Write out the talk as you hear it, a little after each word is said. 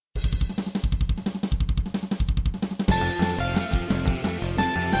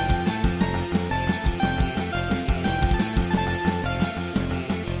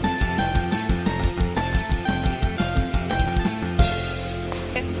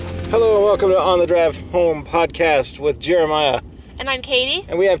Hello and welcome to On the Drive Home podcast with Jeremiah. And I'm Katie.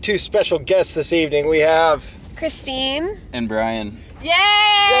 And we have two special guests this evening. We have... Christine. And Brian. Yay!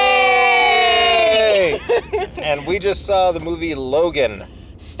 Yay! And we just saw the movie Logan.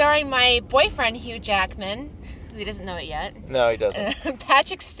 Starring my boyfriend, Hugh Jackman, who doesn't know it yet. No, he doesn't.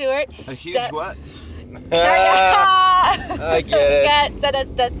 Patrick Stewart. A huge what? Sorry. I get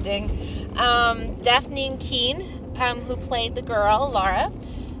it. Ding. Daphne Keane, who played the girl, Laura.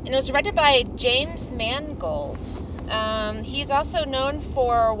 And it was directed by James Mangold. He's also known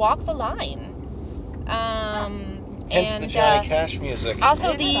for Walk the Line. Hence the Johnny Cash music.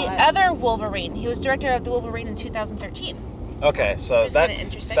 Also, the other Wolverine. He was director of the Wolverine in 2013. Okay, so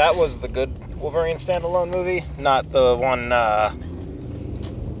that was the good Wolverine standalone movie, not the one,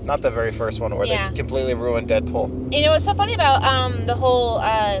 not the very first one where they completely ruined Deadpool. You know what's so funny about the whole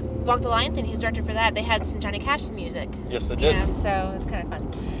Walk the Line thing? He was director for that. They had some Johnny Cash music. Yes, they did. You know, so it was kind of fun.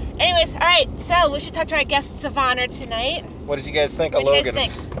 Anyways, all right. So we should talk to our guests of honor tonight. What did you guys think of Logan? What did you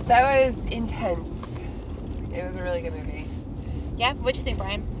guys think? That was intense. It was a really good movie. Yeah. What'd you think,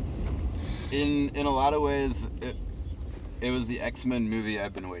 Brian? In a lot of ways, it was the X-Men movie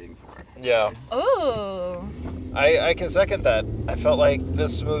I've been waiting for. Yeah. Ooh. I can second that. I felt like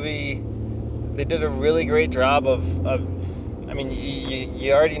this movie, they did a really great job of I mean,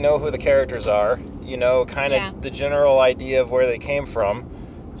 you already know who the characters are. You know, kind of the general idea of where they came from.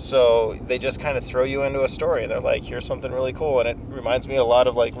 So they just kind of throw you into a story. And they're like, here's something really cool. And it reminds me a lot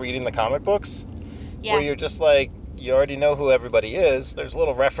of, like, reading the comic books. Yeah. Where you're just like, you already know who everybody is. There's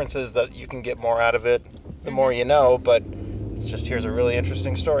little references that you can get more out of it the more you know. But it's just, here's a really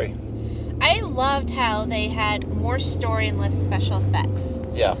interesting story. I loved how they had more story and less special effects.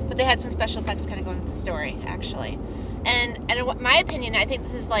 Yeah. But they had some special effects kind of going with the story, actually. And in my opinion, I think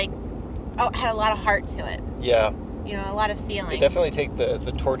this is like, had a lot of heart to it. Yeah. You know, a lot of feeling. They definitely take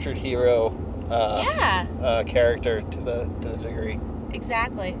the tortured hero character to the degree.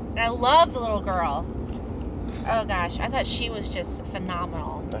 Exactly. And I love the little girl. Oh gosh, I thought she was just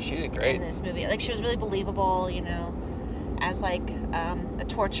phenomenal. Oh, she did great in this movie. Like, she was really believable, you know, as like a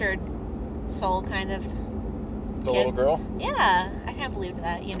tortured soul kind of the little girl. Yeah, I kind of believed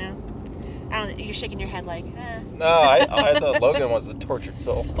that, you know. I don't know, you're shaking your head like, No, I thought Logan was the tortured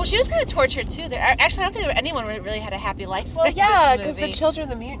soul. Well, she was kind of tortured too. Actually, I don't think anyone really had a happy life. Well, yeah, because the children,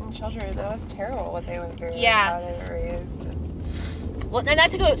 the mutant children, that was terrible what they went through. Yeah. How they were raised. Well,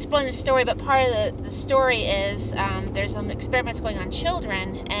 not to go spoil the story, but part of the story is there's some experiments going on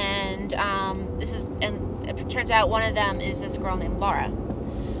children, and it turns out one of them is this girl named Laura,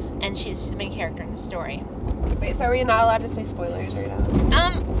 and she's the main character in the story. Wait, so are we not allowed to say spoilers right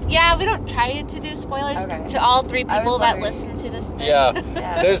now? Yeah, we don't try to do spoilers to all three people that listen to this thing. Yeah.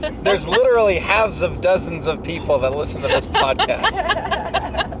 There's literally halves of dozens of people that listen to this podcast.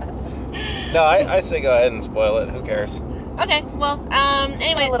 No, I say go ahead and spoil it. Who cares? Okay, well,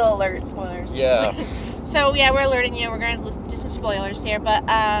 anyway. A little alert, spoilers. Yeah. So, yeah, we're alerting you. We're going to do some spoilers here, but,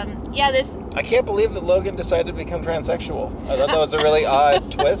 yeah, there's... I can't believe that Logan decided to become transsexual. I thought that was a really odd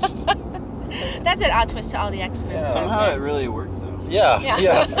twist. That's an odd twist to all the X-Men. Yeah. Somehow it really worked, though. Yeah.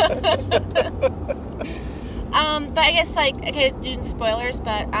 But I guess, like, okay, doing spoilers,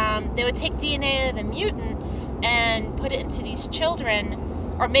 but they would take DNA of the mutants and put it into these children,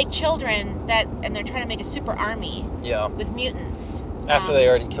 or make children and they're trying to make a super army with mutants. After they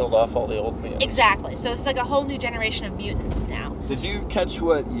already killed off all the old mutants. Exactly. So it's like a whole new generation of mutants now. Did you catch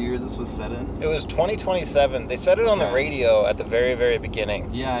what year this was set in? It was 2027. They said it on the radio at the very, very beginning.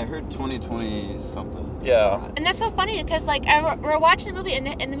 Yeah, I heard 2020 something. Yeah. And that's so funny because, like, we're watching the movie,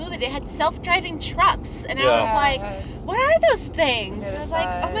 and in the movie they had self-driving trucks, and I was like, what are those things? And I was like,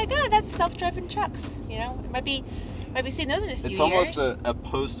 oh my god, that's self-driving trucks. You know, might be seeing those in a few years. It's almost a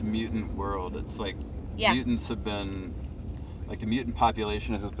post-mutant world. It's like mutants have been, like, the mutant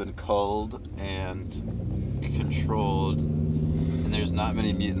population has been culled and controlled, and there's not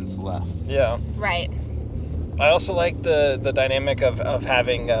many mutants left. Yeah. Right. I also like the dynamic of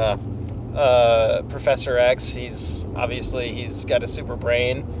having Professor X. He's got a super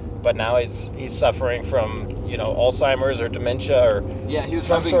brain, but now he's suffering from, you know, Alzheimer's or dementia or he was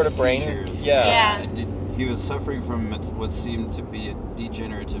some sort of brain. Seizures. Yeah. He was suffering from what seemed to be a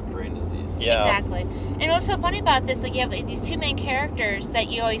degenerative brain disease. Yeah. Exactly. And what's so funny about this, like, you have these two main characters that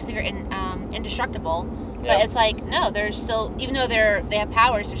you always think are indestructible, but it's like, no, they're still, even though they have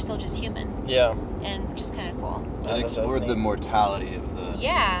powers, they're still just human. Yeah. And which is kind of cool. It explored the mortality of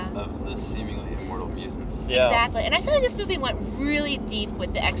the seemingly immortal mutants. Yeah. Exactly. And I feel like this movie went really deep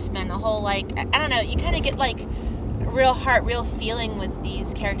with the X-Men. The whole, like, I don't know, you kind of get, like, real heart, real feeling with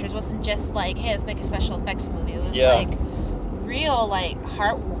these characters. It wasn't just like, hey, let's make a special effects movie. It was like real like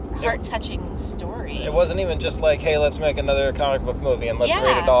heart-touching story. It wasn't even just like, hey, let's make another comic book movie and let's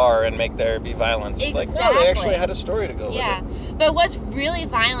rate it R and make there be violence. It's like, no, they actually had a story to go with it. Yeah, but it was really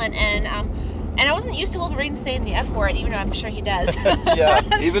violent, and I wasn't used to Wolverine saying the F word, even though I'm sure he does. Yeah,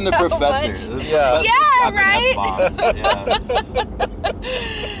 even the professor. The yeah, professor right. F-bombs.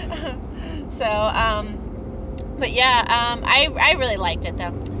 Yeah. So, but yeah, I really liked it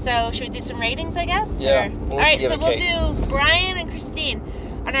though. So should we do some ratings, I guess? Yeah. All right, so we'll do Brian and Christine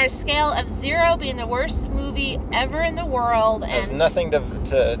on our scale of 0 being the worst movie ever in the world. Has nothing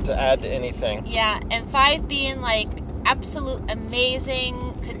to add to anything. Yeah, and 5 being like absolute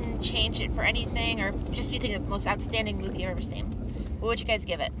amazing, couldn't change it for anything, or just you think the most outstanding movie you've ever seen. What would you guys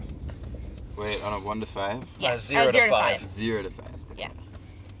give it? Wait, on a 1 to 5? Yeah, 0 to 5. 0 to 5. Yeah.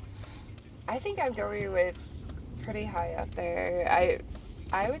 I think I'm going with pretty high up there.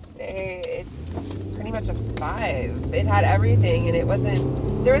 I would say it's pretty much a 5. It had everything, and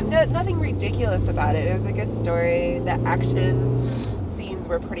there was nothing ridiculous about it. It was a good story. The action scenes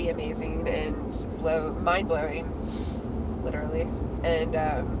were pretty amazing and mind-blowing, literally. And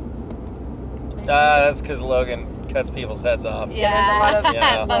that's because Logan cuts people's heads off. yeah, there's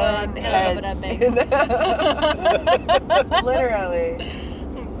a lot of blown heads. Literally.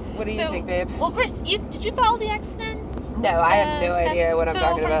 What do you think, babe? Well, Chris, did you follow the X-Men? No, I have no idea what I'm talking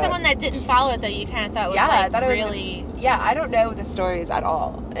about. So from someone that didn't follow it, though, you kind of thought it was I thought really... It was I don't know the stories at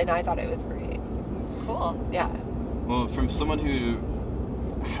all, and I thought it was great. Cool. Yeah. Well, from someone who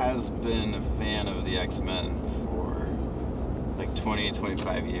has been a fan of the X-Men for like 20,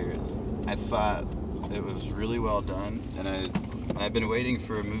 25 years, I thought it was really well done, and I've been waiting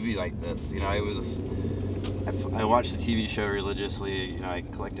for a movie like this. You know, I watched the TV show religiously. You know, I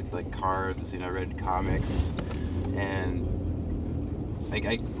collected like cards. You know, read comics, and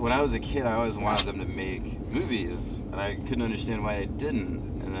like when I was a kid, I always wanted them to make movies, and I couldn't understand why they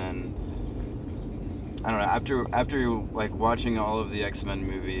didn't. And then I don't know. After like watching all of the X-Men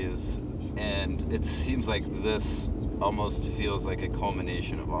movies, and it seems like this almost feels like a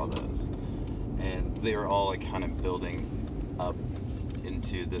culmination of all those, and they were all like kind of building up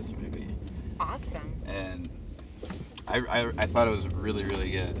into this movie. Awesome. And I thought it was really, really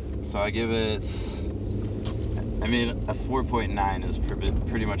good. So I give it, I mean, a 4.9 is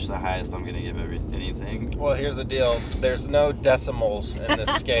pretty much the highest I'm going to give anything. Well, here's the deal. There's no decimals in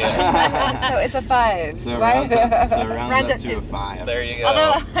this scale. So it's a 5. So it rounds up to a 5. There you go.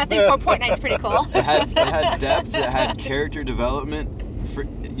 Although I think 4.9 is pretty cool. It had depth. It had character development,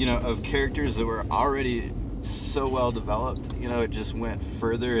 of characters that were already so well developed. You know, it just went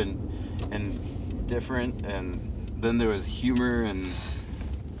further and different, and then there was humor, and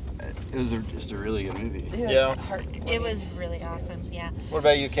it was just a really good movie. Yeah. It was really awesome, yeah. What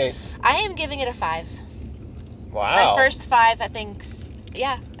about you, Kate? I am giving it a 5. Wow. My first 5, I think,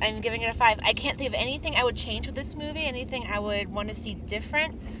 yeah, I'm giving it a 5. I can't think of anything I would change with this movie, anything I would want to see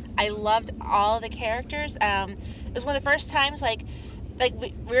different. I loved all the characters. It was one of the first times, like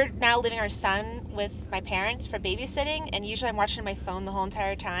we're now leaving our son with my parents for babysitting, and usually I'm watching my phone the whole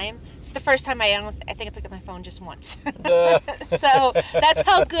entire time. It's the first time I think I picked up my phone just once. So that's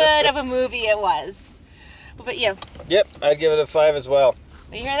how good of a movie it was. What about you? Yep, I'd give it a 5 as well.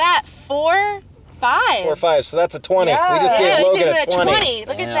 You hear that? 4 5. 4 5, so that's a 20. Yeah. We just gave Logan a 20.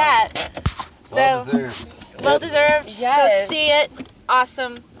 Look at that. So Well deserved. well deserved. Yes. Go see it.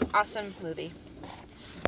 Awesome movie.